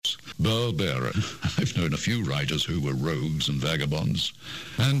Burl Barer. I've known a few writers who were rogues and vagabonds.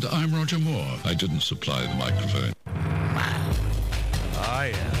 And I'm Roger Moore. I didn't supply the microphone.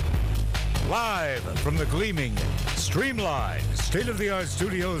 I am live from the gleaming, streamlined, state-of-the-art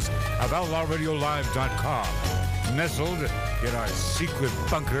studios of OutlawRadioLive.com. Nestled in our secret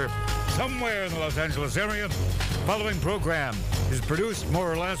bunker somewhere in the Los Angeles area. Following program is produced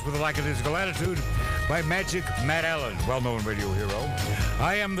more or less with a lackadaisical attitude by Magic Matt Allen, well-known radio hero.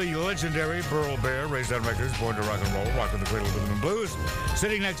 I am the legendary Burl Barer, raised on records, born to rock and roll, rocking the cradle of rhythm and blues.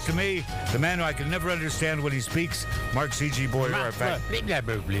 Sitting next to me, the man who I can never understand when he speaks, Mark C.G. Boyer. I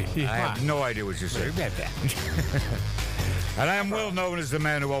have no idea what you're saying. And I am well known as the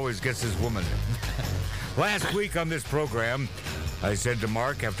man who always gets his woman. Last week on this program, I said to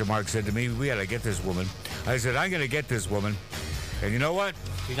Mark, after Mark said to me, we got to get this woman. I said, I'm going to get this woman. And you know what?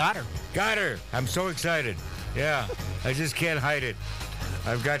 You got her. Got her. I'm so excited. Yeah, I just can't hide it.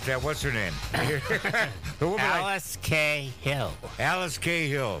 I've got that, what's her name? The woman Alice K. Hill. Alice K.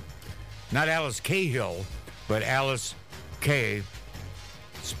 Hill. Not Alice Cahill, but Alice K.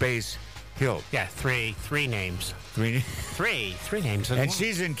 space Hill. Yeah, three names. Three names. And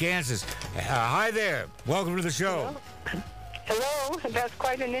she's in Kansas. Hi there. Welcome to the show. Hello. That's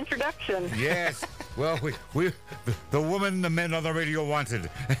quite an introduction. Yes. Well, we the woman the men on the radio wanted.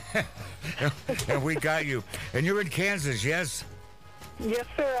 And we got you. And you're in Kansas, yes? Yes,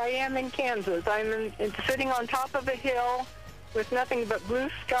 sir. I am in Kansas. I'm sitting on top of a hill with nothing but blue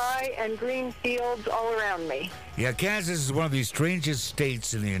sky and green fields all around me. Yeah, Kansas is one of the strangest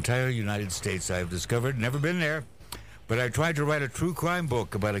states in the entire United States I've discovered. Never been there. But I tried to write a true crime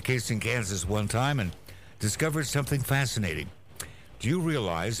book about a case in Kansas one time and discovered something fascinating. Do you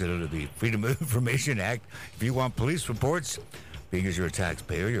realize that under the Freedom of Information Act, if you want police reports, being as you're a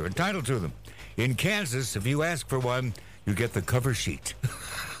taxpayer, you're entitled to them. In Kansas, if you ask for one, you get the cover sheet.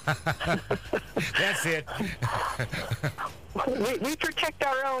 That's it. We protect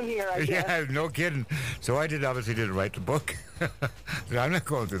our own here, I guess. Yeah, no kidding. So I obviously didn't write the book. I'm not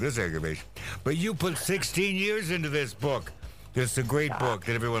going through this aggravation. But you put 16 years into this book. It's a great book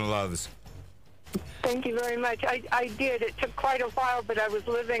that everyone loves. Thank you very much. I did. It took quite a while, but I was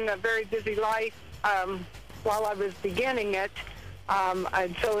living a very busy life while I was beginning it.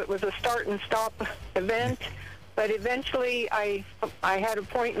 So it was a start and stop event. But eventually I had a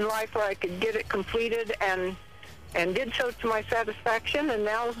point in life where I could get it completed and did so to my satisfaction, and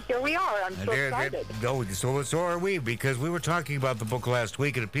now here we are. I'm so excited. So are we, because we were talking about the book last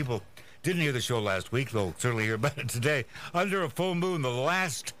week, and if people didn't hear the show last week, they'll certainly hear about it today. Under a Full Moon, the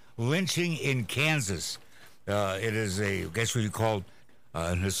last lynching in Kansas. It is I guess what you call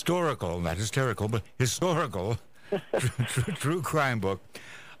an historical, not hysterical, but historical true crime book.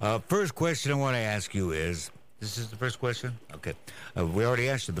 First question I want to ask you is, this is the first question? Okay. We already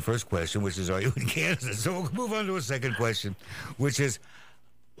asked you the first question, which is, are you in Kansas? So we'll move on to a second question, which is,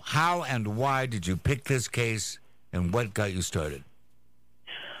 how and why did you pick this case, and what got you started?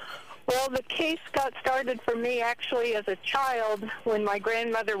 Well, the case got started for me actually as a child when my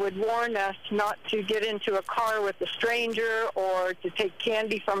grandmother would warn us not to get into a car with a stranger or to take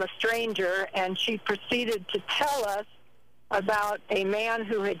candy from a stranger, and she proceeded to tell us about a man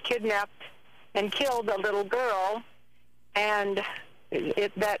who had kidnapped and killed a little girl, and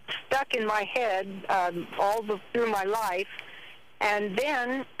that stuck in my head through my life. And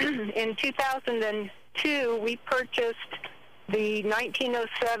then in 2002, we purchased the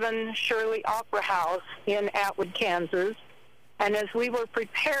 1907 Shirley Opera House in Atwood, Kansas. And as we were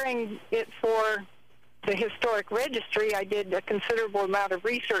preparing it for the historic registry, I did a considerable amount of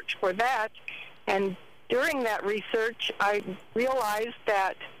research for that. And during that research, I realized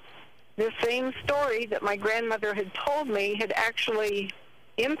that the same story that my grandmother had told me had actually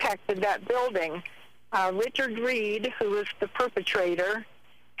impacted that building. Richard Reed, who was the perpetrator,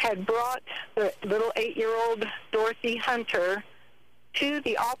 had brought the little 8-year-old Dorothy Hunter to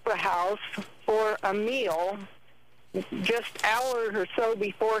the Opera House for a meal just hours or so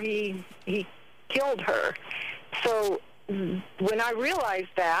before he killed her. So when I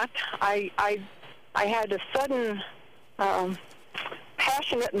realized that, I had a sudden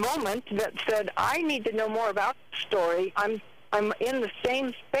passionate moment that said, I need to know more about the story. I'm in the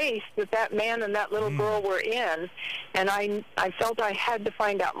same space that man and that little girl were in, and I felt I had to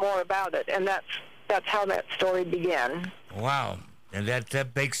find out more about it, and that's how that story began. Wow. And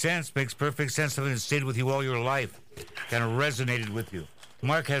that makes sense, makes perfect sense. Something that stayed with you all your life, kind of resonated with you.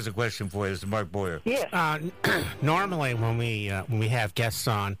 Mark has a question for you. This is Mark Boyer. Yes. Normally when we have guests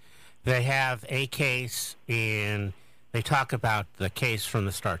on, they have a case and they talk about the case from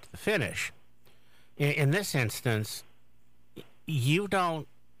the start to the finish. In this instance, you don't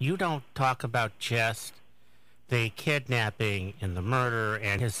you don't talk about just the kidnapping and the murder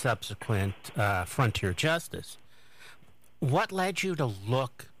and his subsequent frontier justice. What led you to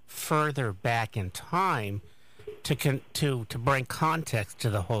look further back in time to bring context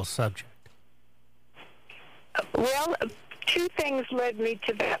to the whole subject? Well, two things led me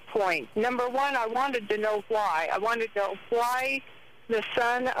to that point. Number one, I wanted to know why. I wanted to know why the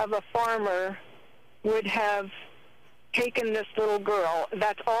son of a farmer would have taken this little girl.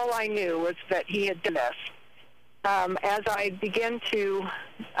 That's all I knew, was that he had done this. As I began to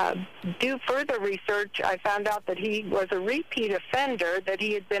do further research, I found out that he was a repeat offender, that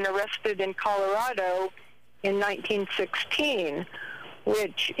he had been arrested in Colorado in 1916,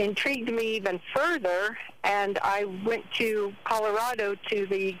 which intrigued me even further, and I went to Colorado to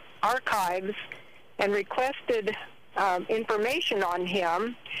the archives and requested information on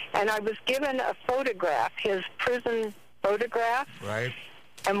him, and I was given a photograph, his prison photograph. Right.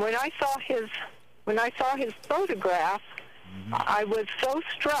 And when I saw his photograph, I was so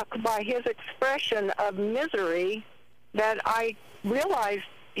struck by his expression of misery that I realized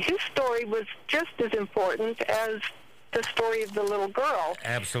his story was just as important as the story of the little girl.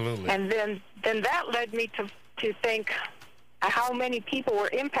 Absolutely. And then that led me to think how many people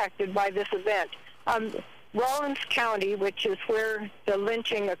were impacted by this event. Rawlins County, which is where the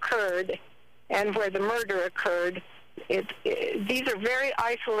lynching occurred and where the murder occurred, these are very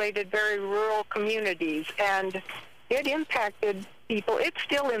isolated, very rural communities, and it impacted people. It's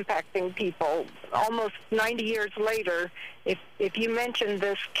still impacting people almost 90 years later. If you mention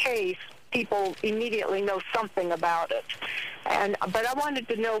this case, people immediately know something about it. But I wanted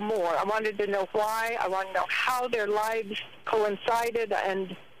to know more. I wanted to know why. I wanted to know how their lives coincided,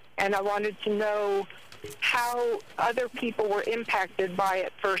 and I wanted to know how other people were impacted by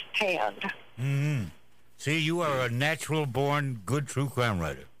it firsthand. Mm-hmm. See, you are a natural-born good true crime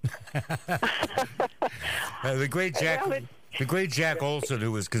writer. The great Jack Olson,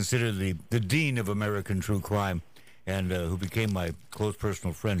 who was considered the dean of American true crime, and who became my close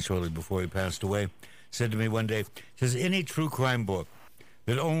personal friend shortly before he passed away, said to me one day, says, any true crime book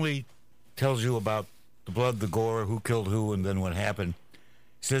that only tells you about the blood, the gore, who killed who, and then what happened,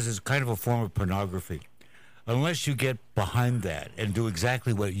 says it's kind of a form of pornography. Unless you get behind that and do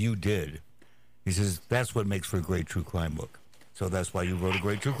exactly what you did, he says, that's what makes for a great true crime book. So that's why you wrote a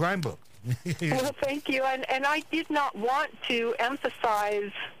great true crime book. Well, thank you. And I did not want to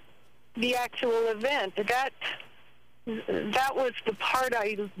emphasize the actual event. That was the part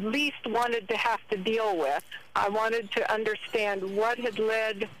I least wanted to have to deal with. I wanted to understand what had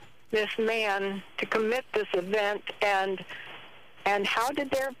led this man to commit this event, and how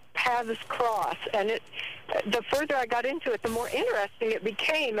did their paths cross. And the further I got into it, the more interesting it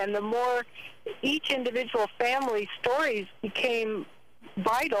became, and the more each individual family's stories became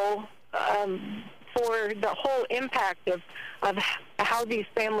vital for the whole impact of how these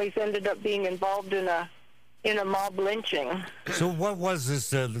families ended up being involved in a mob lynching. So what was this?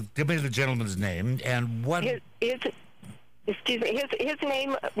 Give me the gentleman's name and what? His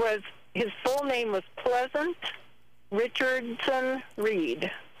name was, his full name was Pleasant Richardson Reed.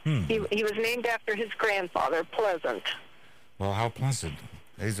 He was named after his grandfather, Pleasant. Well, how pleasant.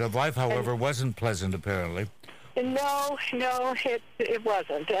 His life, however, wasn't pleasant, apparently. No, it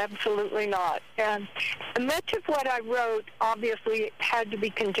wasn't. Absolutely not. And much of what I wrote, obviously, had to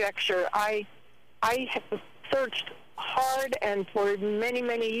be conjecture. I searched hard and for many,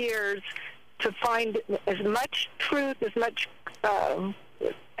 many years to find as much truth, as much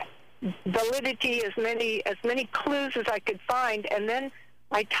validity, as many clues as I could find, and then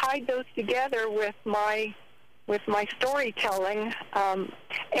I tied those together with my storytelling.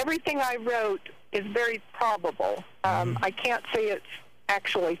 Everything I wrote is very probable. I can't say it's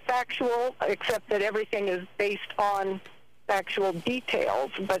actually factual, except that everything is based on factual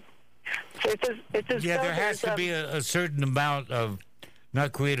details. But it's as yeah, there has to be a certain amount of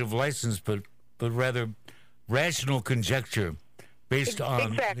not creative license, but rather rational conjecture based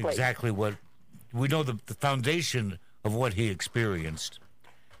on exactly what we know, the foundation of what he experienced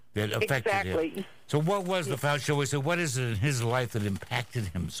that affected him. So what was the foundation? Shall we say, what is it in his life that impacted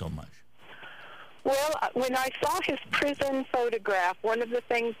him so much? Well, when I saw his prison photograph, one of the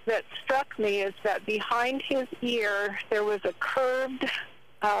things that struck me is that behind his ear there was a curved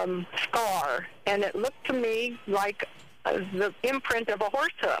scar, and it looked to me like the imprint of a horse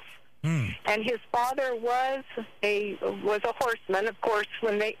hoof. And his father was a horseman. Of course,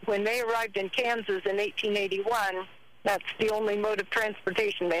 when they arrived in Kansas in 1881, that's the only mode of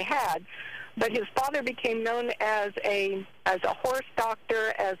transportation they had. But his father became known as a horse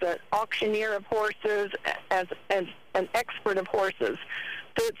doctor, as an auctioneer of horses, as an expert of horses.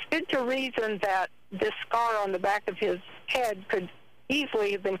 So it stood to reason that this scar on the back of his head could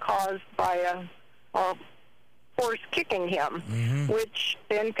easily have been caused by a horse kicking him, which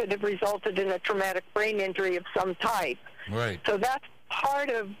then could have resulted in a traumatic brain injury of some type. Right. So that's part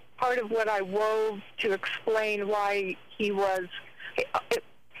of what I wove to explain why he was.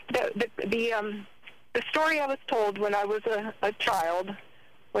 The story I was told when I was a child,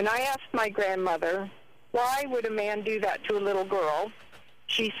 when I asked my grandmother, why would a man do that to a little girl?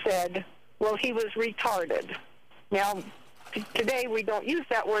 She said, well, he was retarded. Now, today we don't use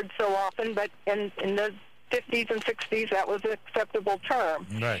that word so often, but in the 50s and 60s, that was an acceptable term.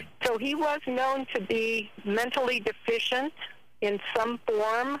 Right. So he was known to be mentally deficient in some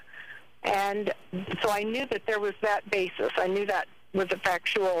form, and so I knew that there was that basis. I knew that was a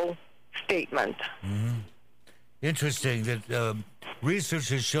factual statement. Interesting that research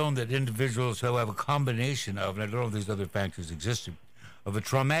has shown that individuals who have a combination of, and I don't know if these other factors existed, of a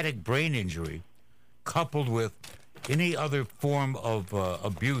traumatic brain injury coupled with any other form of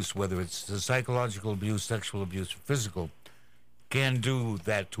abuse, whether it's psychological abuse, sexual abuse, or physical, can do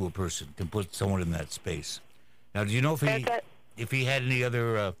that to a person, can put someone in that space. Now, do you know if he had any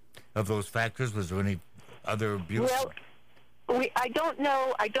other of those factors? Was there any other abuse? Well, I don't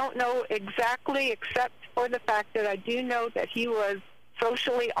know. I don't know exactly, except for the fact that I do know that he was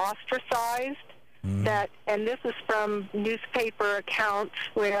socially ostracized. And this is from newspaper accounts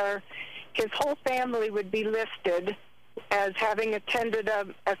where his whole family would be listed as having attended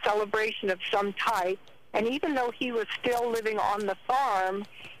a celebration of some type, and even though he was still living on the farm,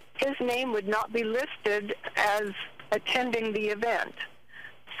 his name would not be listed as attending the event.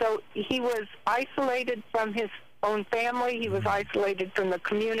 So he was isolated from his own family, he was isolated from the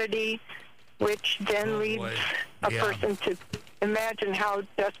community, which then leads a person to imagine how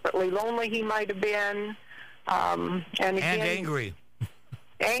desperately lonely he might have been. And angry.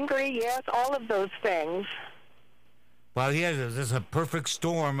 Angry, yes, all of those things. Well, this is a perfect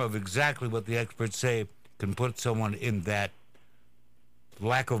storm of exactly what the experts say can put someone in that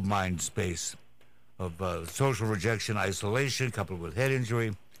lack of mind space of social rejection, isolation, coupled with head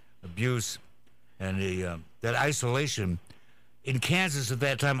injury, abuse, and that isolation. In Kansas at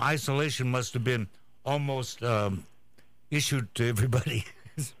that time, isolation must have been almost issued to everybody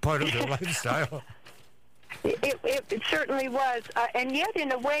as part of their lifestyle. It certainly was. And yet,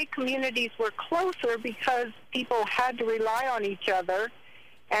 in a way, communities were closer because people had to rely on each other,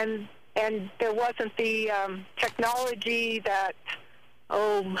 and there wasn't the technology that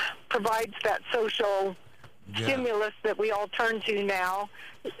provides that social stimulus that we all turn to now.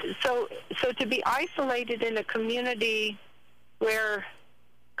 So to be isolated in a community where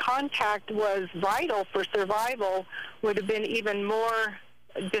contact was vital for survival would have been even more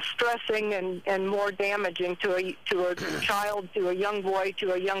distressing and more damaging to a child, to a young boy,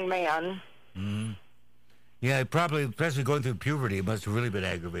 to a young man. Yeah, probably, especially going through puberty, it must have really been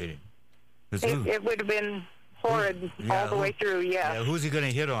aggravating. It would have been horrid all the way through, yes. Yeah, who's he going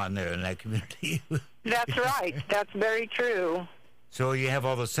to hit on there in that community? That's right. That's very true. So you have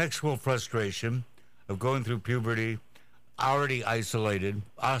all the sexual frustration of going through puberty, already isolated,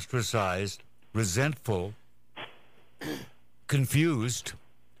 ostracized, resentful, confused.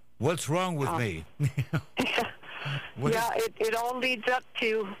 What's wrong with me? It all leads up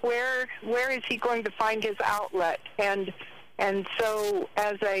to where is he going to find his outlet? And so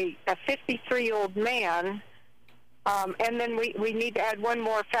as a 53-year-old man, and then we need to add one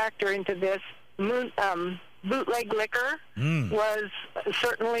more factor into this. Bootleg liquor was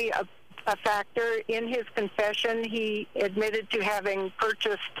certainly a factor. In his confession, he admitted to having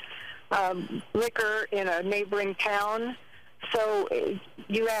purchased liquor in a neighboring town. So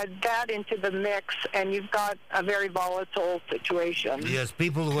you add that into the mix, and you've got a very volatile situation. Yes,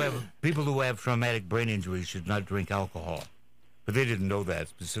 people who have traumatic brain injuries should not drink alcohol, but they didn't know that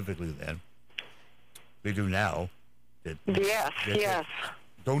specifically then. They do now. Yes.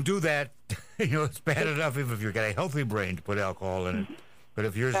 Don't do that. It's bad enough if you've got a healthy brain to put alcohol in it, but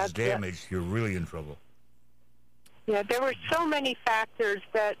if yours is damaged, you're really in trouble. Yeah, there were so many factors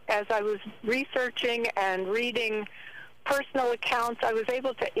that as I was researching and reading personal accounts, I was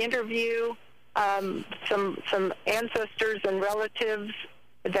able to interview some ancestors and relatives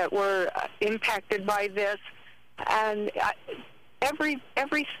that were impacted by this, and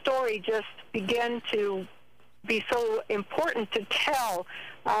every story just began to be so important to tell.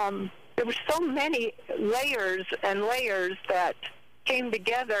 There were so many layers and layers that came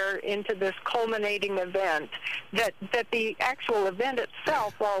together into this culminating event that the actual event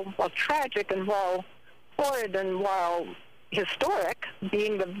itself, while tragic and while horrid and while historic,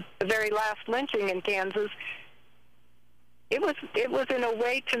 being the very last lynching in Kansas, it was in a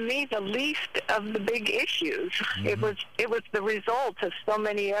way, to me, the least of the big issues. Mm-hmm. It was the result of so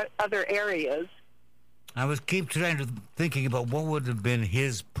many other areas. I was thinking about what would have been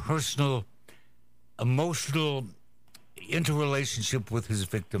his personal, emotional interrelationship with his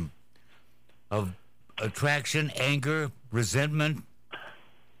victim, of attraction, anger, resentment,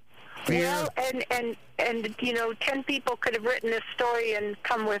 fear. Well, and 10 people could have written this story and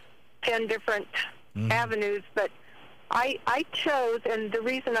come with 10 different avenues, but I chose, and the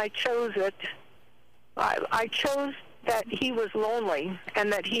reason I chose it, I chose that he was lonely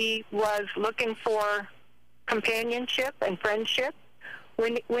and that he was looking for companionship and friendship.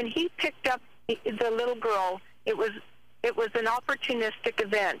 When he picked up the little girl, it was an opportunistic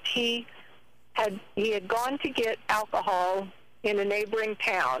event. He had gone to get alcohol in a neighboring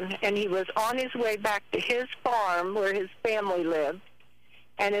town, and he was on his way back to his farm where his family lived.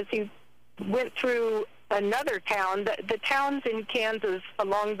 And as he went through another town, the towns in Kansas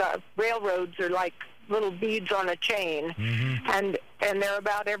along the railroads are like little beads on a chain, and they're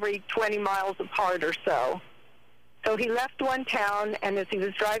about every 20 miles apart or so. So he left one town, and as he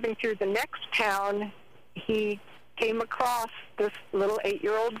was driving through the next town, he came across this little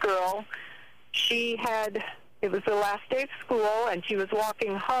 8-year-old girl. It was the last day of school, and she was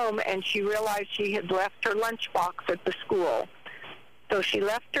walking home, and she realized she had left her lunchbox at the school. So she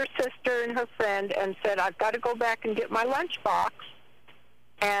left her sister and her friend and said, I've got to go back and get my lunchbox.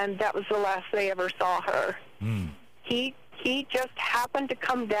 And that was the last they ever saw her. He just happened to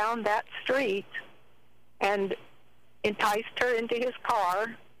come down that street and enticed her into his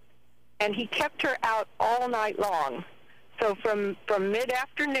car, and he kept her out all night long. So from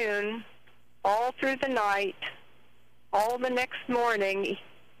mid-afternoon all through the night, all the next morning,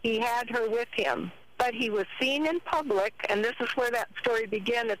 he had her with him. But he was seen in public, and this is where that story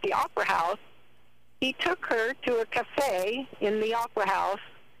began at the Opera House. He took her to a cafe in the Opera House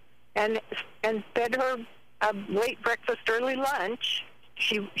and fed her a late breakfast, early lunch.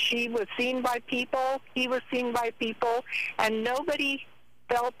 She was seen by people, he was seen by people, and nobody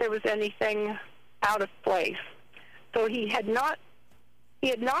felt there was anything out of place. So he had not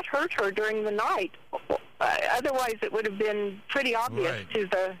hurt her during the night. Otherwise, it would have been pretty obvious to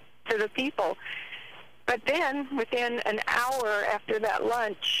the people. But then, within an hour after that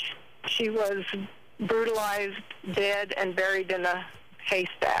lunch, she was brutalized, dead, and buried in a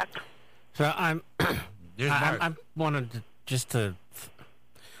haystack. So I'm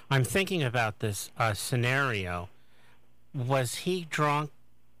thinking about this scenario. Was he drunk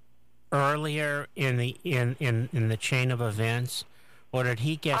earlier in the chain of events, or did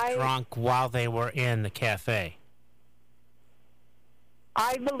he get drunk while they were in the cafe?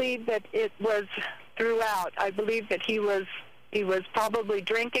 I believe that it was throughout. I believe that he was probably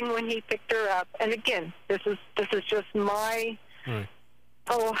drinking when he picked her up. And again, this is just my.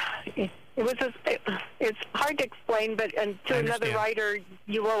 It's hard to explain, but to another writer,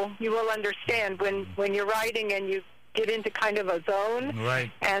 you will understand when you're writing and you get into kind of a zone, right?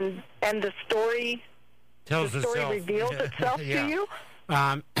 And the story reveals itself to you.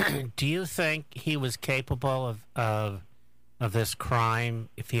 Do you think he was capable of this crime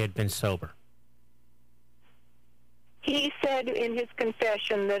if he had been sober? He said in his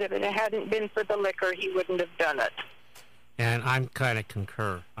confession that if it hadn't been for the liquor, he wouldn't have done it. And I'm kind of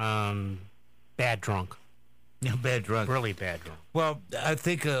concur. Bad drunk. Yeah, bad drunk. Really bad drunk. Well, I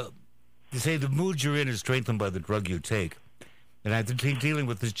think you say the mood you're in is strengthened by the drug you take. And I think dealing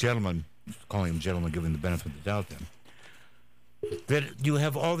with this gentleman, calling him gentleman, giving the benefit of the doubt then, that you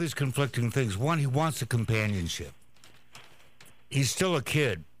have all these conflicting things. One, he wants a companionship. He's still a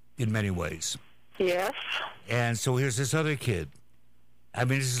kid in many ways. Yes. And so here's this other kid. I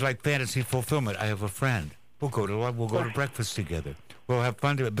mean, this is like fantasy fulfillment. I have a friend. We'll go to breakfast together. We'll have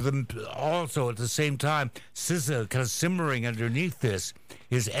fun together. But then also at the same time, kind of simmering underneath this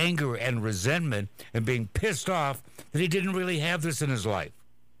is anger and resentment and being pissed off that he didn't really have this in his life.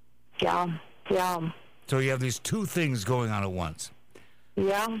 Yeah. So you have these two things going on at once.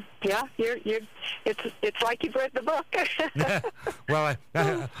 Yeah. It's like you've read the book. Well,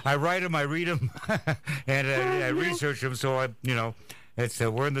 I write them, I read them, and I research them. So it's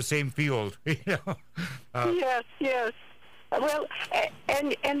we're in the same field. Yes. Well,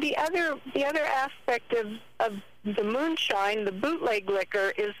 and the other aspect of the moonshine, the bootleg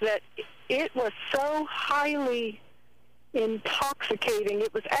liquor, is that it was so highly intoxicating.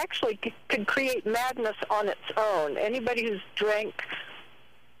 It was actually could create madness on its own. Anybody who's drank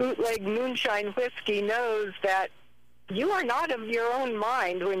bootleg moonshine whiskey knows that you are not of your own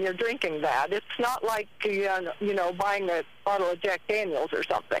mind when you're drinking that. It's not like, buying a bottle of Jack Daniels or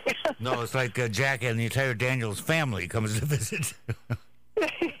something. No, it's like Jack and the entire Daniels family comes to visit.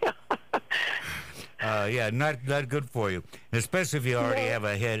 Not good for you, especially if you already have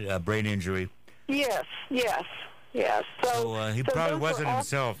a brain injury. Yes. So he probably wasn't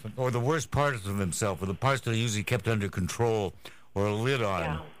himself, or the worst parts of himself, or the parts that he usually kept under control or a lid on.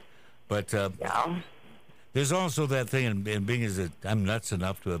 Yeah. But there's also that thing, and being as I'm nuts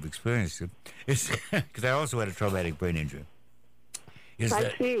enough to have experienced it, because I also had a traumatic brain injury.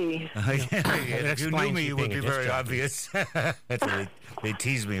 I see. If you knew me, it would be very obvious. That's what they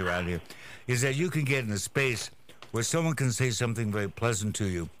tease me around here. Is that you can get in a space where someone can say something very pleasant to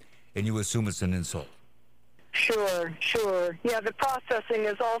you, and you assume it's an insult. Sure. Yeah, the processing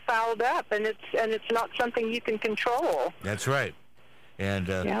is all fouled up, and it's not something you can control. That's right. And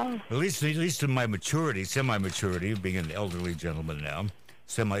at least in my maturity, semi-maturity, being an elderly gentleman now,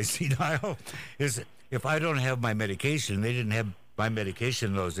 semi-senile, is if I don't have my medication, they didn't have my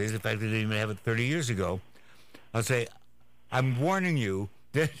medication in those days. In fact, they didn't even have it 30 years ago. I'll say, I'm warning you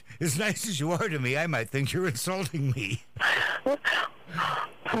that as nice as you are to me, I might think you're insulting me.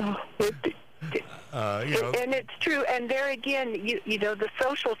 And it's true. And there again, the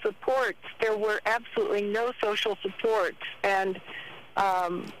social supports, there were absolutely no social supports. And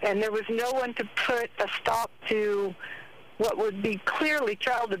there was no one to put a stop to what would be clearly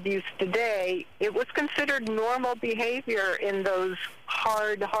child abuse today. It was considered normal behavior in those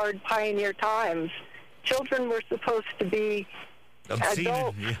hard pioneer times. Children were supposed to be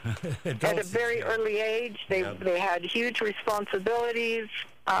adults at a very early age. They had huge responsibilities.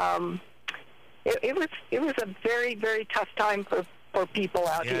 It was a very, very tough time for people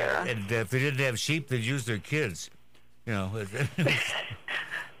out here. And if they didn't have sheep, they'd use their kids. Pardon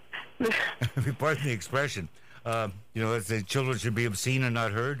the expression. The children should be obscene and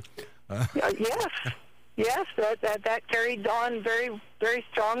not heard. Yes, that carried on very, very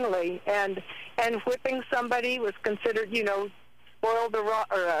strongly, and whipping somebody was considered, spoil the rod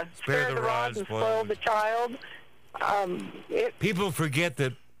or spare the rod and spoil the child. People forget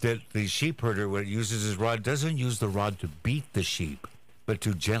that the sheep herder, when it uses his rod, doesn't use the rod to beat the sheep, but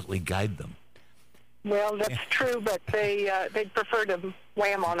to gently guide them. Well, that's true, but they'd prefer to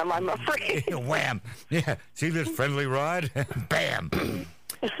wham on them, I'm afraid. Wham! Yeah, see this friendly rod? Bam!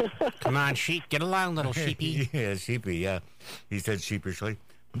 Come on, sheep, get along, little sheepy. Yeah, sheepy, yeah. He said sheepishly.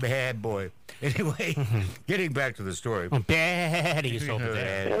 Bad boy. Anyway, getting back to the story. Oh, baddies over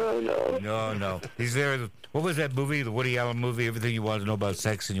there. No. He's there. What was that movie, the Woody Allen movie, Everything You Wanted to Know About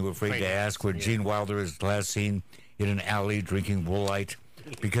Sex and You Were Afraid to Ask, where Gene Wilder is last seen in an alley drinking Woolite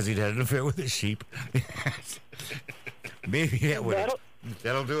because he'd had an affair with a sheep? Maybe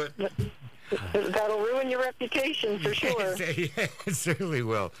that'll do it. That'll ruin your reputation for sure. Yeah, it certainly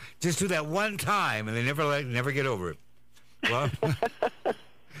will. Just do that one time, and they never get over it. Well,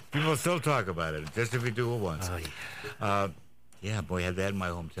 people still talk about it, just if you do it once. Oh, yeah. Boy, I had that in my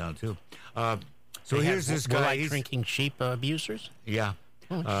hometown, too. So here's this guy. He's drinking sheep abusers? Yeah.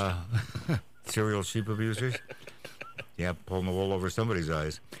 Serial sheep abusers. Yeah, pulling the wool over somebody's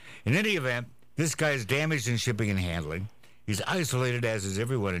eyes. In any event, this guy is damaged in shipping and handling. He's isolated, as is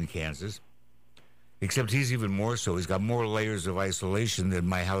everyone in Kansas. Except he's even more so. He's got more layers of isolation than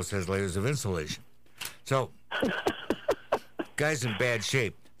my house has layers of insulation. So, guy's in bad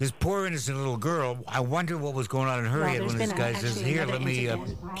shape. This poor innocent little girl, I wonder what was going on in her head when this guy says, here, let me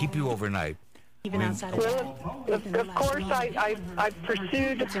keep you overnight. Even outside of course, I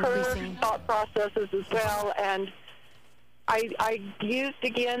pursued her thought processes as well, and I used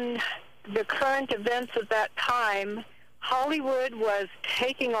again the current events of that time. Hollywood was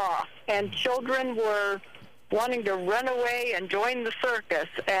taking off, and children were wanting to run away and join the circus,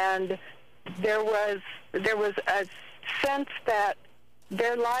 and there was a sense that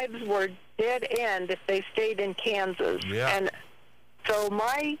their lives were dead end if they stayed in Kansas. Yeah. And so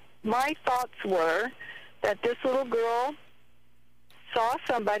my thoughts were that this little girl saw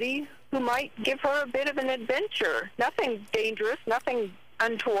somebody who might give her a bit of an adventure. Nothing dangerous, nothing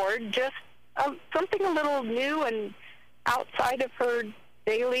untoward, just something a little new and outside of her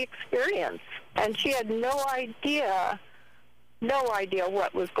daily experience. And she had no idea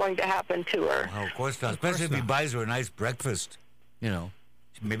what was going to happen to her. Oh, of course not. Especially if he buys her a nice breakfast.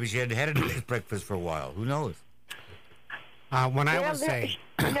 Maybe she hadn't had a nice breakfast for a while. Who knows? Go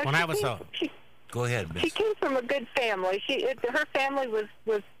ahead, Miss. She came from a good family. Her family was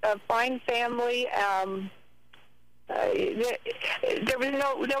a fine family. There was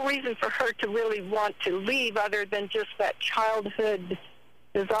no reason for her to really want to leave other than just that childhood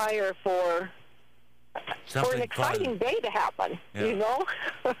desire for for an exciting day to happen, you know?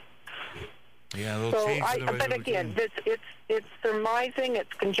 Yeah, they'll So, change the but again, it's surmising,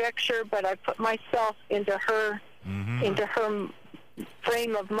 it's conjecture, but I put myself into her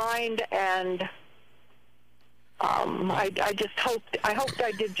frame of mind, and I hoped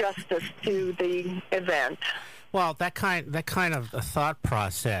I did justice to the event. Well, that kind of a thought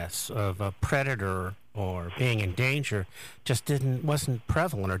process of a predator or being in danger just wasn't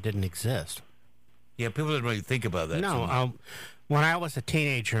prevalent or didn't exist. Yeah, people didn't really think about that. No, when I was a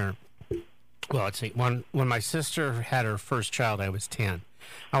teenager, well, let's see, when my sister had her first child, I was 10.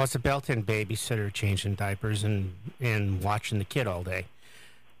 I was a built-in babysitter, changing diapers and watching the kid all day.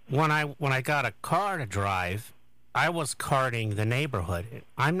 When I got a car to drive, I was carting the neighborhood.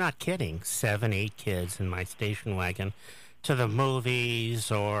 I'm not kidding. 7, 8 kids in my station wagon to the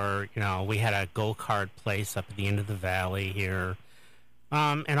movies, or, we had a go-kart place up at the end of the valley here.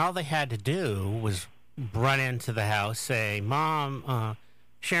 And all they had to do was run into the house, say, "Mom,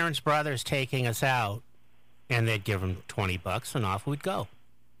 Sharon's brother's taking us out." And they'd give them $20 and off we'd go.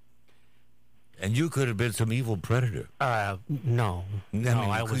 And you could have been some evil predator. No,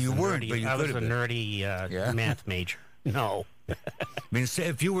 I was you weren't, but you I was could a have been. nerdy math major. No. I mean, say,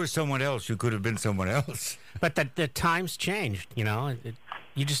 if you were someone else, you could have been someone else. But the times changed, that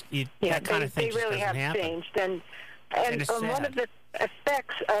kind of thing they really just have doesn't happen. changed, and it's one sad. of the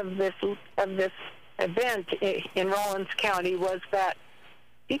effects of this event in Rollins County was that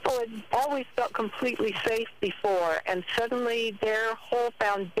people had always felt completely safe before, and suddenly their whole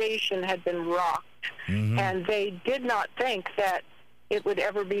foundation had been rocked, and they did not think that it would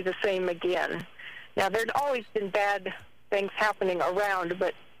ever be the same again. Now, there'd always been bad things happening around,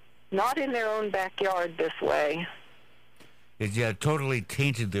 but not in their own backyard this way. It totally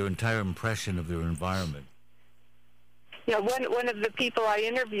tainted their entire impression of their environment. One of the people I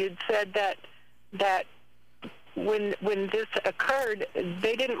interviewed said that when this occurred,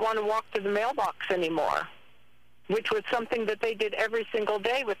 they didn't want to walk to the mailbox anymore, which was something that they did every single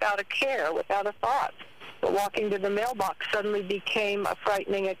day without a care, without a thought. But walking to the mailbox suddenly became a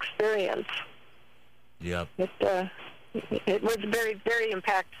frightening experience. Yep. It was very, very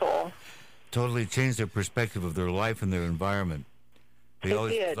impactful. Totally changed their perspective of their life and their environment. They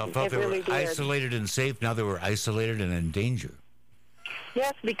felt they were isolated and safe. Now they were isolated and in danger.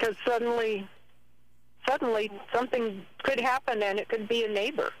 Yes, because suddenly something could happen, and it could be a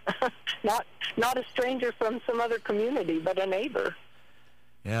neighbor, not a stranger from some other community, but a neighbor.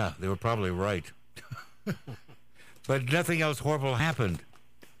 Yeah, they were probably right. But nothing else horrible happened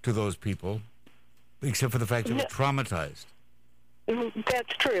to those people, except for the fact they were traumatized.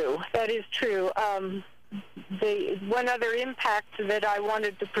 That's true. That is true. The one other impact that I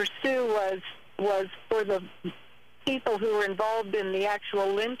wanted to pursue was for the people who were involved in the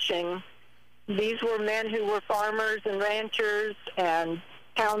actual lynching. These were men who were farmers and ranchers and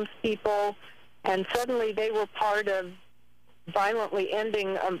townspeople, and suddenly they were part of violently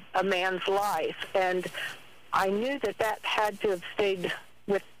ending a man's life. And I knew that had to have stayed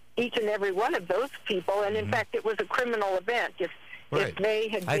with each and every one of those people, and in fact, it was a criminal event. If they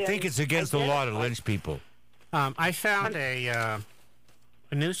had been, I think it's against the law to lynch people. I found a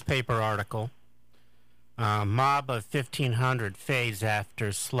newspaper article. Mob of 1,500 fades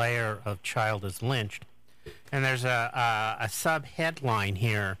after slayer of child is lynched. And there's a sub-headline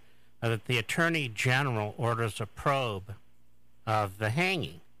here that the Attorney General orders a probe of the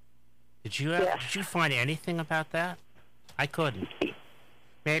hanging. Did you find anything about that? I couldn't.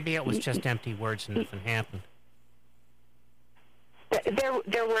 Maybe it was just empty words and nothing happened.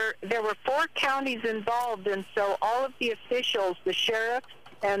 There were 4 counties involved, and so all of the officials, the sheriffs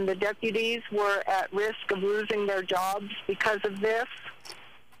and the deputies, were at risk of losing their jobs because of this.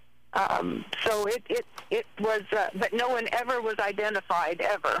 So it was, but no one ever was identified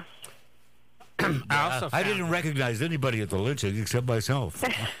ever. I didn't recognize anybody at the lynching except myself.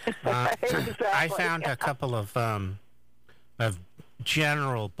 Exactly. I found a couple of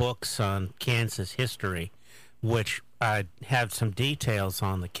general books on Kansas history, which had some details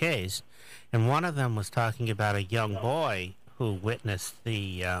on the case, and one of them was talking about a young boy who witnessed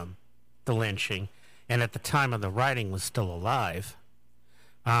the lynching, and at the time of the writing was still alive,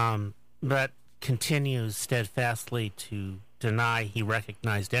 but continues steadfastly to deny he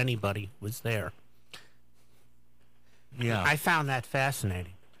recognized anybody who was there. Yeah, I found that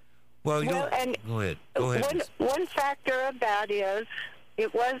fascinating. Well, and go ahead. One factor of that is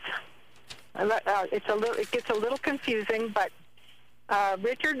it gets a little confusing, but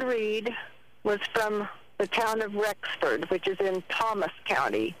Richard Reed was from the town of Rexford, which is in Thomas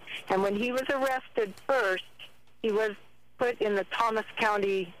County, and when he was arrested first, he was put in the Thomas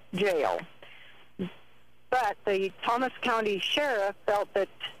County jail. But the Thomas County Sheriff felt that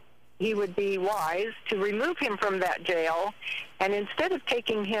he would be wise to remove him from that jail, and instead of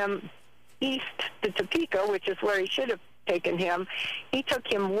taking him east to Topeka, which is where he should have taken him, he took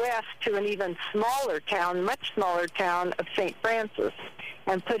him west to an even smaller town, much smaller town of St. Francis,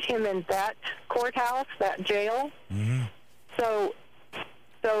 and put him in that courthouse, that jail. Mm-hmm.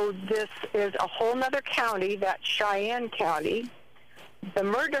 So this is a whole other county, that's Cheyenne County. The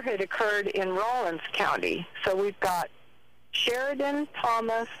murder had occurred in Rawlins County. So we've got Sheridan,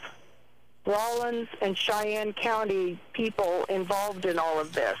 Thomas, Rawlins, and Cheyenne County people involved in all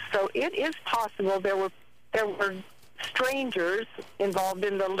of this. So it is possible there were strangers involved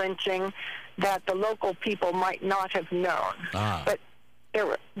in the lynching that the local people might not have known. But there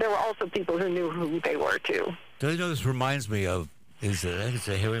were also people who knew who they were too. Do you know, this reminds me of, I think it's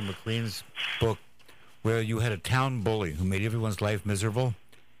a Harry McLean's book, where you had a town bully who made everyone's life miserable,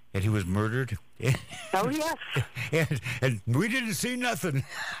 and he was murdered. Oh, yes. and we didn't see nothing.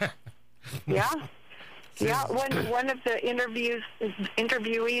 Yeah. Yeah, one of the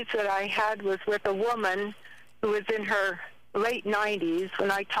interviewees that I had was with a woman who was in her late 90s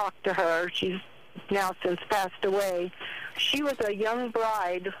when I talked to her. She's now since passed away. She was a young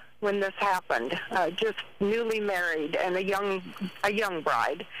bride when this happened, just newly married and a young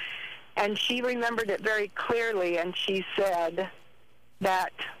bride. And she remembered it very clearly, and she said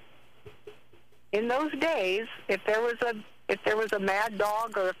that in those days, if there was a mad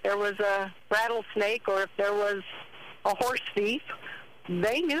dog, or if there was a rattlesnake, or if there was a horse thief,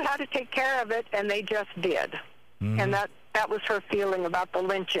 they knew how to take care of it, and they just did. Mm-hmm. And that was her feeling about the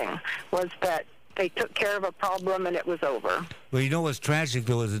lynching, was that they took care of a problem and it was over. Well, you know what's tragic,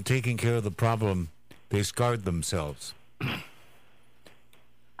 though, is in taking care of the problem, they scarred themselves.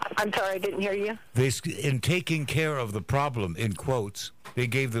 I'm sorry, I didn't hear you. In taking care of the problem, in quotes, they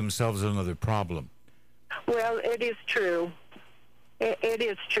gave themselves another problem. Well, it is true. It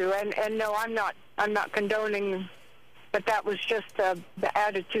is true, and no, I'm not condoning, but that was just the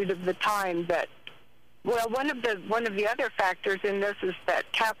attitude of the time. That, well, one of the other factors in this is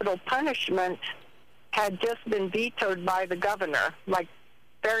that capital punishment had just been vetoed by the governor, like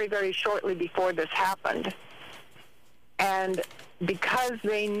very, very shortly before this happened, and because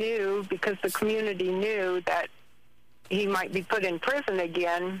the community knew that he might be put in prison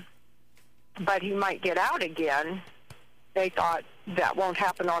again, but he might get out again, they thought that won't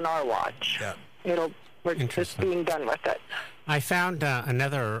happen on our watch. Yeah. We're just being done with it. I found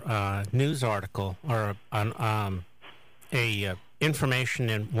another news article or information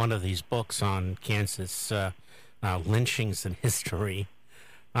in one of these books on Kansas lynchings in history.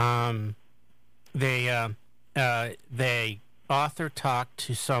 The author talked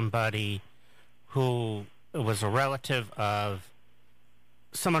to somebody who was a relative of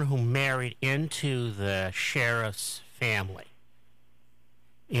someone who married into the sheriff's family.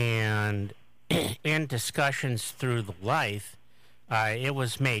 And in discussions through the life, it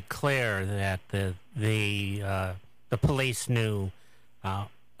was made clear that the police knew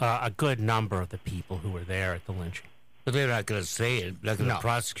a good number of the people who were there at the lynching. But they're not going to say it. They're not going to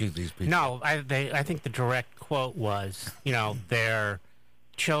prosecute these people. No, I think the direct quote was, their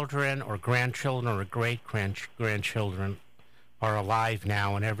children or grandchildren or great-grandchildren are alive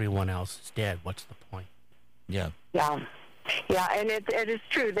now and everyone else is dead. What's the point? Yeah. Yeah. Yeah, and it is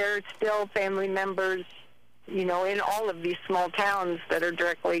true. There are still family members, in all of these small towns that are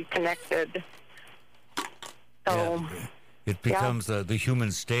directly connected. So, it becomes the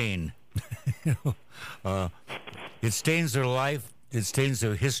human stain. It stains their life, it stains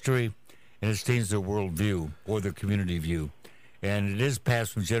their history, and it stains their worldview or their community view. And it is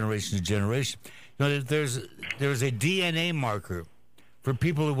passed from generation to generation. There's a DNA marker for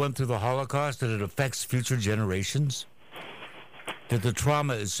people who went through the Holocaust, that it affects future generations, that the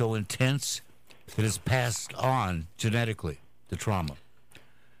trauma is so intense that it's passed on genetically, the trauma.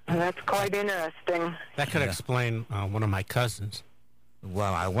 That's quite interesting. That could explain one of my cousins.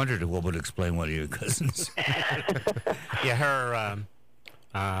 Well, I wondered what would explain one of your cousins. Yeah,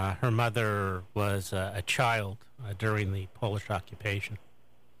 her mother was a child during the Polish occupation.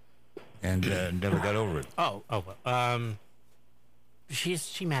 And never got over it.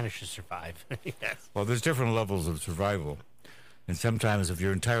 She managed to survive. Yes. Well, there's different levels of survival. And sometimes if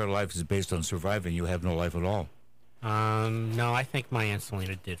your entire life is based on surviving, you have no life at all. No, I think my Aunt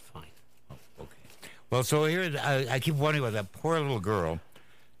Selena did fine. Oh, okay. Well, so here, I keep wondering about that poor little girl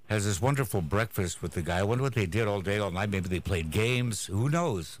has this wonderful breakfast with the guy. I wonder what they did all day, all night. Maybe they played games. Who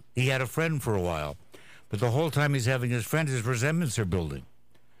knows? He had a friend for a while. But the whole time he's having his friend, his resentments are building.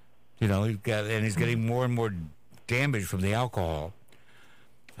 He's getting more and more damage from the alcohol.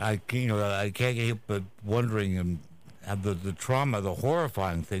 I can't help but wondering the trauma, the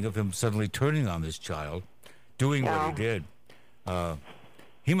horrifying thing of him suddenly turning on this child, doing what he did.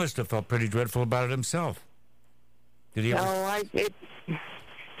 He must have felt pretty dreadful about it himself. Did he?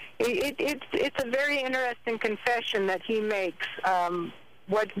 It's a very interesting confession that he makes.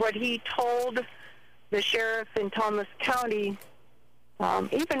 What he told the sheriff in Thomas County,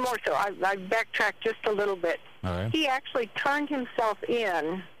 even more so, I backtracked just a little bit. All right. He actually turned himself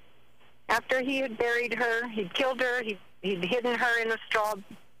in after he had buried her. He'd killed her. He'd hidden her in a straw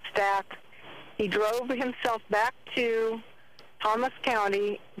stack. He drove himself back to Thomas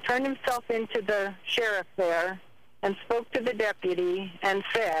County, turned himself into the sheriff there, and spoke to the deputy and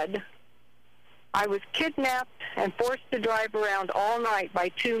said, "I was kidnapped and forced to drive around all night by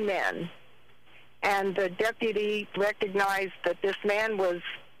two men." And the deputy recognized that this man was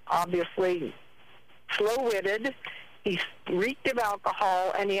obviously slow-witted. He reeked of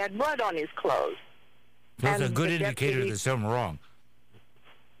alcohol, and he had blood on his clothes. That's a good indicator there's something wrong.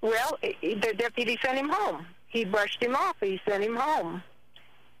 Well, the deputy sent him home. He brushed him off. He sent him home.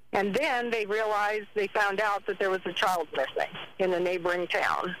 And then they found out that there was a child missing in a neighboring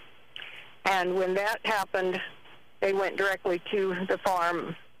town. And when that happened, they went directly to the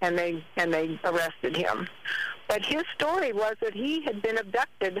farm and they arrested him. But his story was that he had been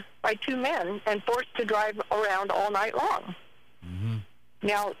abducted by two men and forced to drive around all night long. Mm-hmm.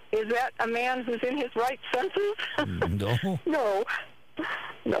 Now, is that a man who's in his right senses? No.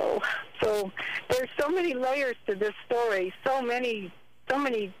 No. So there's so many layers to this story, so many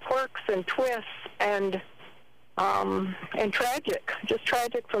quirks and twists, and tragic, just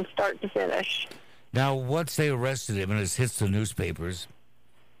tragic from start to finish. Now, once they arrested him, and it hits the newspapers,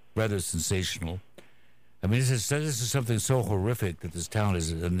 rather sensational. I mean, this is something so horrific that this town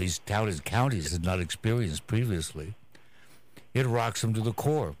and these counties had not experienced previously. It rocks them to the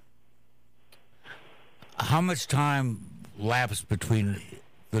core. How much time lapsed between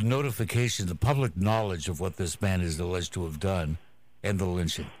the notification, the public knowledge of what this man is alleged to have done, and the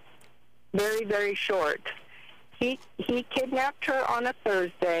lynching? Very, very short. He kidnapped her on a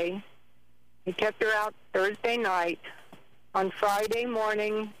Thursday. He kept her out Thursday night. On Friday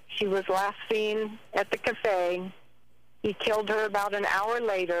morning, she was last seen at the cafe. He killed her about an hour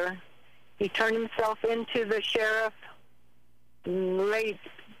later. He turned himself into the sheriff late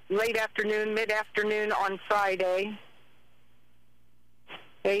afternoon, mid-afternoon on Friday.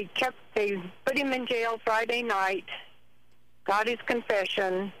 They put him in jail Friday night, got his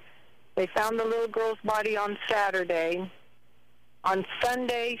confession. They found the little girl's body on Saturday. On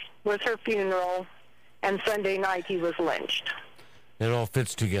Sunday was her funeral, and Sunday night he was lynched. It all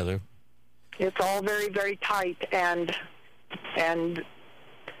fits together. It's all very, very tight, and the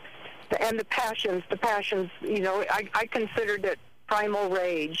passions. I considered it primal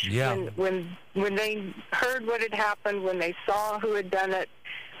rage. Yeah. When they heard what had happened, when they saw who had done it,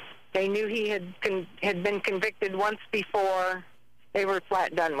 they knew he had been convicted once before. They were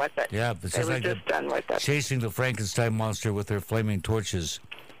flat done with it. Yeah, they were just done with it. Chasing the Frankenstein monster with their flaming torches.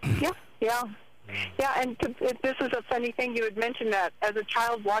 Yeah. And this is a funny thing. You had mentioned that as a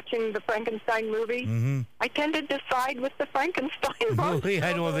child watching the Frankenstein movie, Mm-hmm. I tended to side with the Frankenstein monster.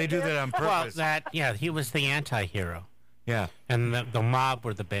 I know they do that on purpose. Well, he was the anti-hero. Yeah. And the mob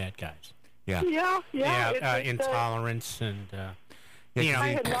were the bad guys. Yeah. Yeah. Intolerance and I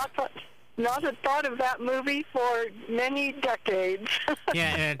had not thought of that movie for many decades.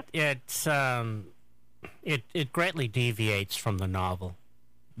 Yeah, it greatly deviates from the novel.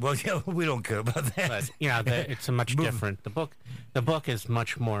 Well, yeah, we don't care about that. But it's a much different. The book is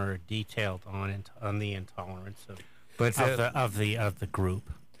much more detailed on the intolerance of the group.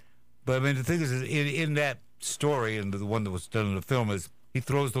 But I mean, the thing is, in that story, and the one that was done in the film, is he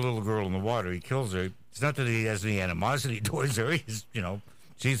throws the little girl in the water. He kills her. It's not that he has any animosity towards her. He's,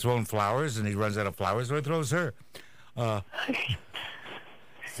 she's thrown flowers, and he runs out of flowers, so he throws her.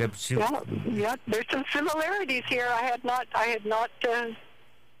 Except yeah, there's some similarities here. I had not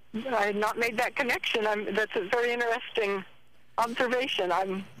made that connection. That's a very interesting observation.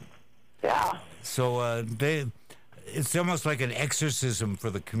 So it's almost like an exorcism for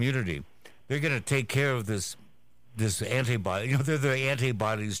the community. They're going to take care of this antibody. They're the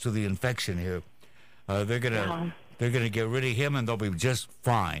antibodies to the infection here. They're going to get rid of him, and they'll be just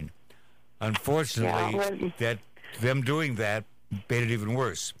fine. Unfortunately, that them doing that made it even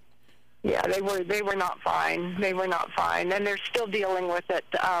worse. Yeah, they were not fine. They were not fine, and they're still dealing with it.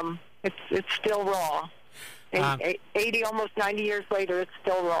 It's still raw. 80, almost 90 years later, it's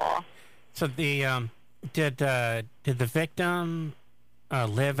still raw. So did the victim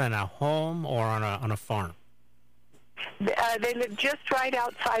live in a home or on a farm? They live just right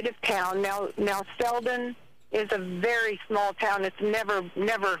outside of town. Now Selden is a very small town. It's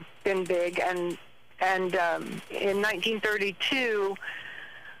never been big. And in 1932,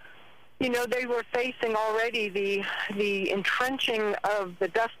 you know, they were facing already the entrenching of the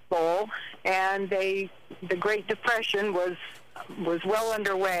Dust Bowl, and the Great Depression was well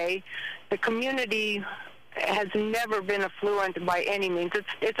underway. The community has never been affluent by any means.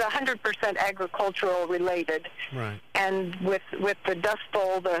 It's 100% agricultural related. Right. And with the Dust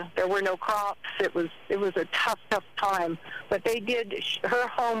Bowl, there were no crops. It was a tough time. But they did. Her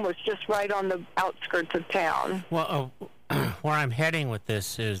home was just right on the outskirts of town. Well, where I'm heading with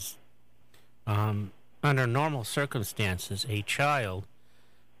this is, under normal circumstances, a child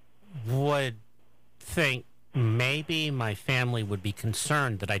would think maybe my family would be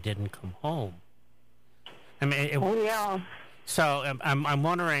concerned that I didn't come home. I mean, Yeah. So I'm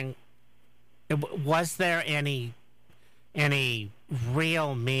wondering, was there any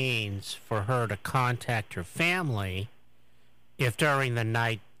real means for her to contact her family if during the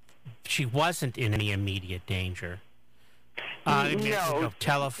night she wasn't in any immediate danger? No.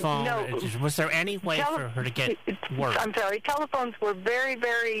 Telephone? No. Was there any way for her to get word? I'm sorry. Telephones were very,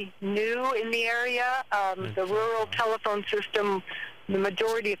 very new in the area. The rural telephone system, the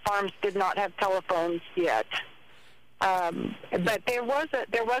majority of farms did not have telephones yet. But there was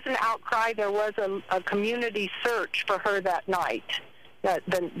an outcry. There was a community search for her that night.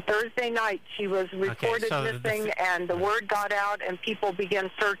 The Thursday night she was reported missing, and the word got out, and people began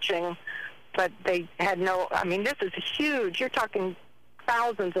searching. But they had no. I mean, this is huge. You're talking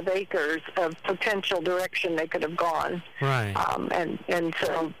thousands of acres of potential direction they could have gone. Right. And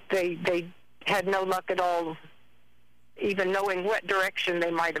so they had no luck at all, even knowing what direction they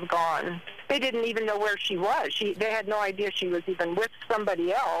might have gone. They didn't even know where she was. They had no idea she was even with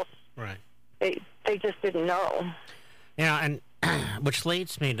somebody else. Right. They just didn't know. Yeah, and which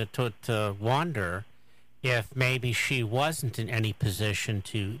leads me to wonder if maybe she wasn't in any position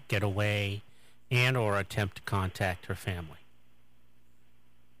to get away and or attempt to contact her family.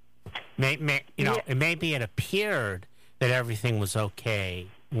 Maybe it appeared that everything was okay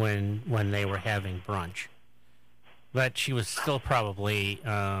when they were having brunch, but she was still probably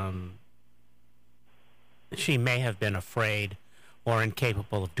she may have been afraid or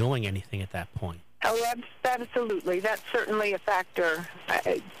incapable of doing anything at that point. Oh, absolutely. That's certainly a factor.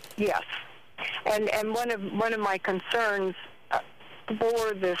 Yes. And one of my concerns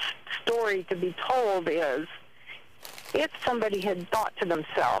for this story to be told is, if somebody had thought to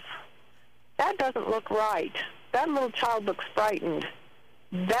themselves, that doesn't look right. That little child looks frightened.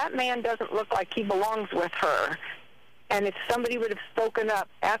 That man doesn't look like he belongs with her. And if somebody would have spoken up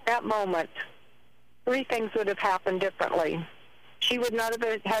at that moment, three things would have happened differently. She would not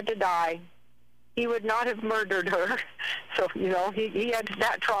have had to die. He would not have murdered her. So, you know, he had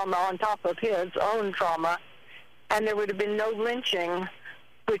that trauma on top of his own trauma. And there would have been no lynching,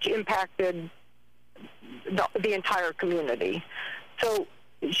 which impacted the entire community. So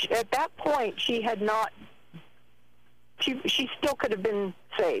at that point, she had not, she still could have been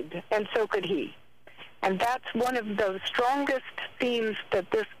saved, and so could he. And that's one of the strongest themes that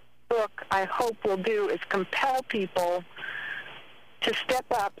this book, I hope, will do, is compel people to step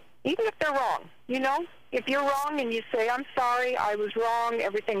up, even if they're wrong. You know, if you're wrong and you say, I'm sorry, I was wrong,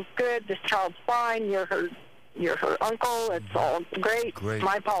 everything's good, this child's fine, you're her uncle, it's all great.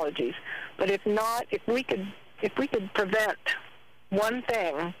 My apologies. But if not, if we could prevent one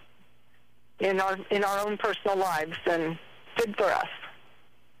thing in our own personal lives, then good for us.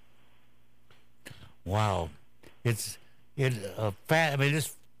 Wow, I mean,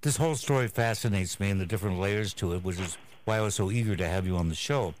 this whole story fascinates me, and the different layers to it, which is why I was so eager to have you on the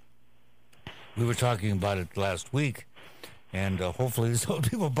show. We were talking about it last week, and hopefully this will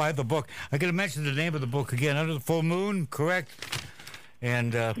people buy the book. I got to mention the name of the book again, Under the Full Moon, correct?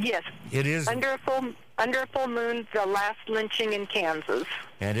 And yes, it is Under a Full Moon: The Last Lynching in Kansas,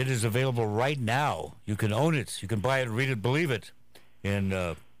 and it is available right now. You can own it, you can buy it, read it, believe it,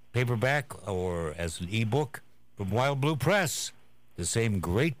 in paperback or as an ebook from Wild Blue Press, the same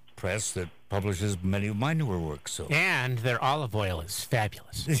great press that publishes many of my newer works. So, and their olive oil is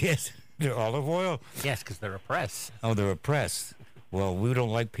fabulous. Yes, their olive oil. Yes, because they're a press. Oh, they're a press. Well, we don't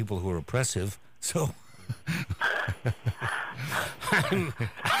like people who are oppressive, so.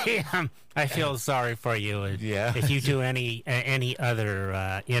 I feel sorry for you. Yeah. If you do any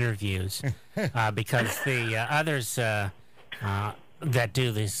other interviews, because the others that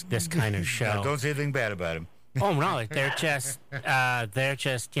do this kind of show. Don't say anything bad about him. Oh no, they're just Sergeant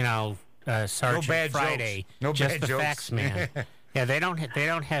No bad Friday, jokes. No just bad the jokes. facts man. Yeah, they don't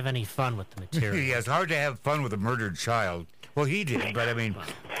have any fun with the material. Yeah, it's hard to have fun with a murdered child. Well, he did, but I mean,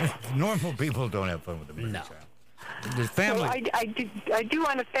 normal people don't have fun with a murdered child. The family. So I do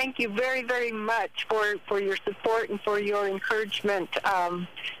want to thank you very, very much for your support and for your encouragement.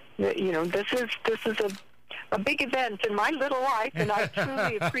 This is a big event in my little life, and I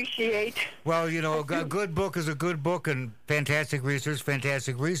truly appreciate. Well, a good book is a good book, and fantastic research.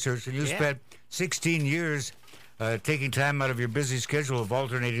 And you spent 16 years taking time out of your busy schedule of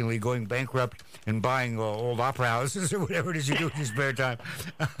alternately going bankrupt and buying old opera houses or whatever it is you do in your spare time.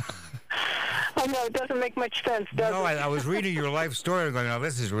 I know, it doesn't make much sense, does it? No, I was reading your life story and going, oh,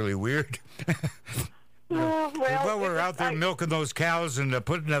 this is really weird. Well, we're out there milking those cows and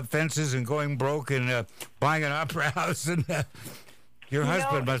putting up fences and going broke and buying an opera house. And your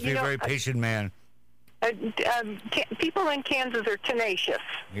husband must be a very patient man. People in Kansas are tenacious.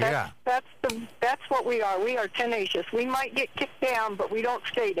 That's what we are. We are tenacious. We might get kicked down, but we don't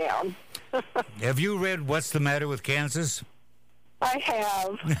stay down. Have you read What's the Matter with Kansas? I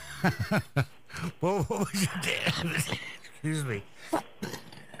have. Well, what was your excuse me.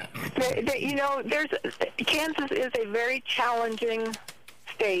 Kansas is a very challenging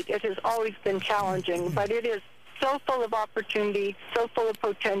state. It has always been challenging, but it is so full of opportunity, so full of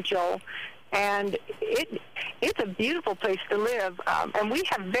potential, and it's a beautiful place to live. And we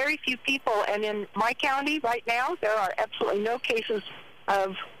have very few people, and in my county right now, there are absolutely no cases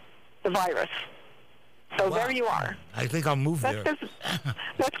of the virus. So wow. There you are. I think I'll move there.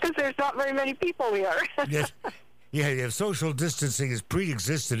 That's because there's not very many people here. Yes. Yeah, social distancing has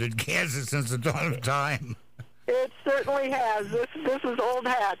pre-existed in Kansas since the dawn of time. It certainly has. This is old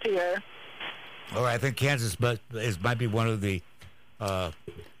hat here. Oh, I think Kansas might be one of the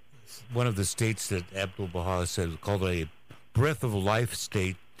states that Abdu'l-Baha said called a breath of life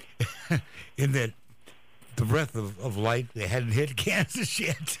state, in that the breath of light they hadn't hit Kansas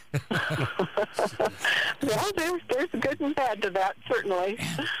yet. Well, there's good and bad to that, certainly.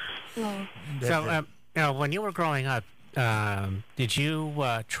 So, when you were growing up, did you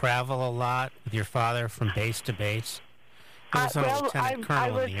travel a lot with your father from base to base? I was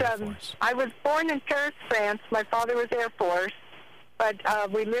born in Paris, France. My father was Air Force, but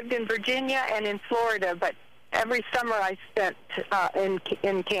we lived in Virginia and in Florida. But every summer I spent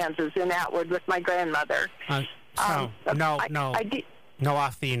in Kansas, in Atwood, with my grandmother. No,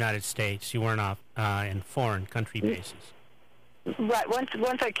 off the United States. You weren't off in foreign country bases. Right.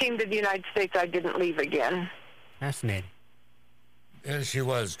 Once I came to the United States, I didn't leave again. Fascinating. There she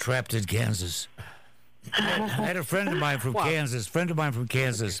was, trapped in Kansas. I had a friend of mine from Kansas.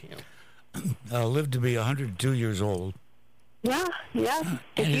 Lived to be 102 years old. Yeah.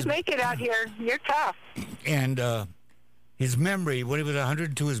 If you make it out here, you're tough. And his memory, when he was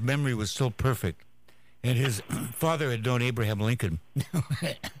 102, his memory was still perfect. And his father had known Abraham Lincoln.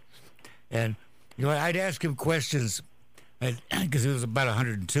 And I'd ask him questions, because he was about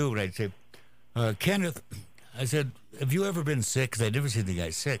 102, and I'd say, Kenneth, I said, have you ever been sick? Because I'd never seen the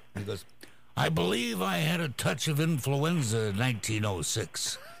guy sick. He goes, I believe I had a touch of influenza in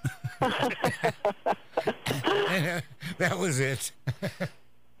 1906. That was it.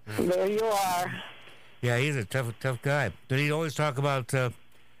 There you are. Yeah, he's a tough guy. But he'd always talk about there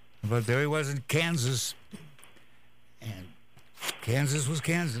he was in Kansas. And Kansas was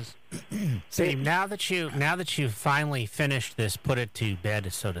Kansas. See, now that you finally finished this, put it to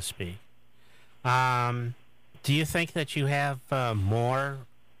bed, so to speak. Do you think that you have more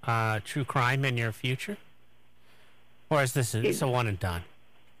true crime in your future, or is this a one and done?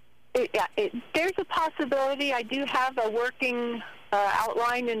 There's a possibility. I do have a working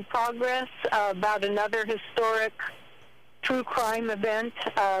outline in progress about another historic true crime event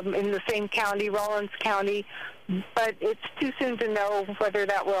in the same county, Rawlins County, but it's too soon to know whether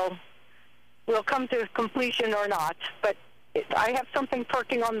that will come to completion or not. But I have something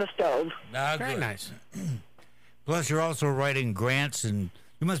perking on the stove. Very nice. Plus, you're also writing grants, and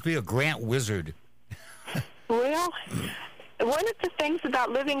you must be a grant wizard. Well, one of the things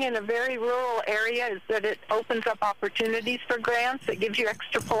about living in a very rural area is that it opens up opportunities for grants. It gives you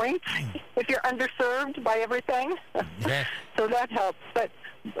extra points if you're underserved by everything. Yeah. So that helps. But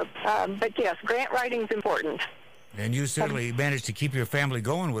yes, grant writing is important. And you certainly managed to keep your family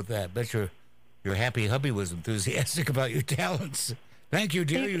going with that. Bet your happy hubby was enthusiastic about your talents. Thank you,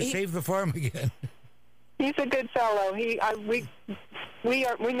 dear. You saved the farm again. He's a good fellow. We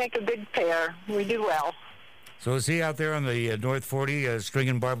make a good pair. We do well. So is he out there on the North 40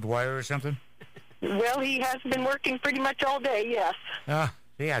 stringing barbed wire or something? Well, he has been working pretty much all day, yes.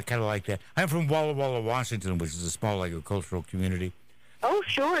 Yeah, I kind of like that. I'm from Walla Walla, Washington, which is a small agricultural community. Oh,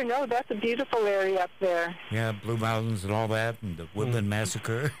 sure. No, that's a beautiful area up there. Yeah, Blue Mountains and all that, and the Woodland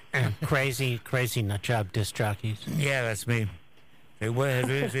Massacre. Crazy nut job disc jockeys. Yeah, that's me. Hey,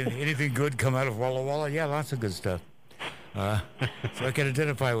 has anything good come out of Walla Walla? Yeah, lots of good stuff. So I can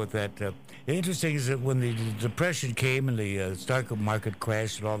identify with that. Interesting is that when the Depression came and the stock market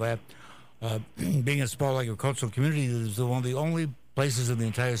crashed and all that, being a small agricultural community, it was one of the only places in the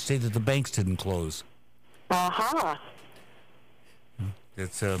entire state that the banks didn't close. Uh-huh.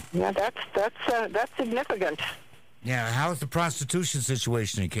 It's Yeah, that's significant. yeah. How's the prostitution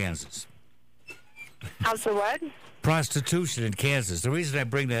situation in Kansas? How's the what? Prostitution in Kansas. The reason I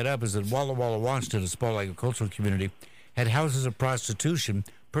bring that up is that Walla Walla, Washington, a small agricultural community, had houses of prostitution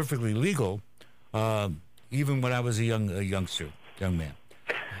perfectly legal, even when I was a young man,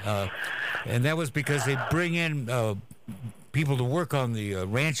 and that was because they'd bring in people to work on the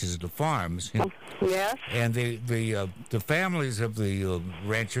ranches, the farms. Yes. And the families of the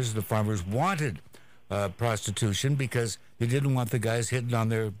ranchers, the farmers, wanted prostitution because they didn't want the guys hitting on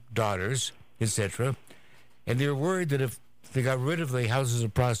their daughters, etc. And they were worried that if they got rid of the houses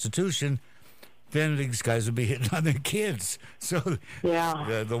of prostitution, then these guys would be hitting on their kids. So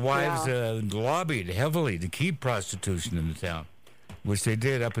the wives lobbied heavily to keep prostitution in the town, which they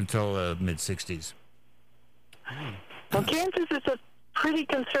did up until mid-'60s. Well, Kansas is a pretty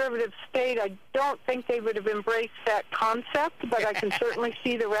conservative state. I don't think they would have embraced that concept, but I can certainly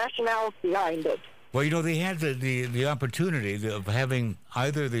see the rationale behind it. Well, they had the opportunity of having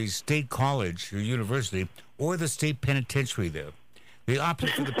either the state college or university or the state penitentiary there. They opted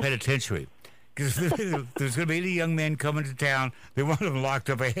for the penitentiary because there's going to be any young men coming to town, they want them locked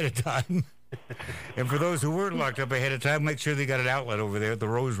up ahead of time. And for those who weren't locked up ahead of time, make sure they got an outlet over there at the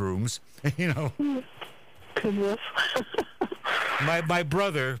Rose Rooms, Goodness. My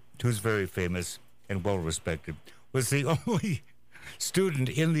brother, who's very famous and well-respected, was the only student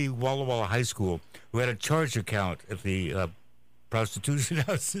in the Walla Walla High School who had a charge account at the prostitution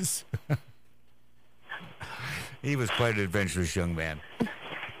houses. He was quite an adventurous young man.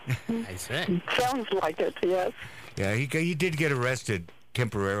 I see. Sounds like it, yes. Yeah, he did get arrested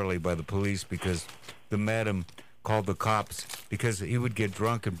temporarily by the police because the madam called the cops because he would get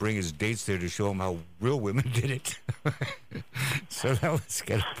drunk and bring his dates there to show them how real women did it. So that was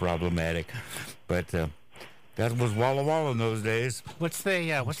kind of problematic. But that was Walla Walla in those days. What's the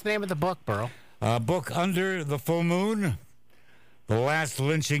name of the book, Burl? Book Under the Full Moon, The Last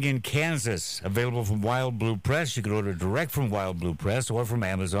Lynching in Kansas, available from Wild Blue Press. You can order direct from Wild Blue Press or from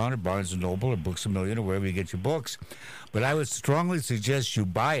Amazon or Barnes & Noble or Books A Million or wherever you get your books. But I would strongly suggest you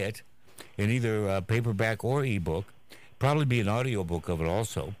buy it in either paperback or ebook. Probably be an audiobook of it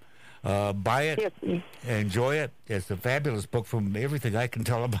also. Buy it, enjoy it. It's a fabulous book from everything I can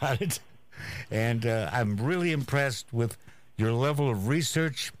tell about it. And I'm really impressed with your level of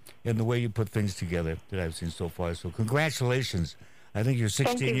research and the way you put things together that I've seen so far. So congratulations. I think your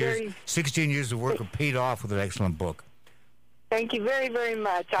 16 years of work have paid off with an excellent book. Thank you very, very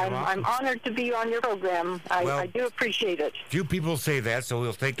much. I'm honored to be on your program. I do appreciate it. Few people say that, so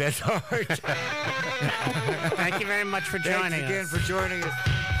we'll take that to heart. Thank you very much for joining Thanks again us. for joining us.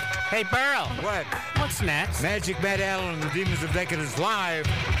 Hey, Burl. What? What's next? Magic Matt Allen and the Demons of Decadence live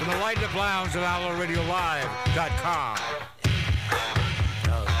from the Light Up Lounge at AlloRadioLive.com.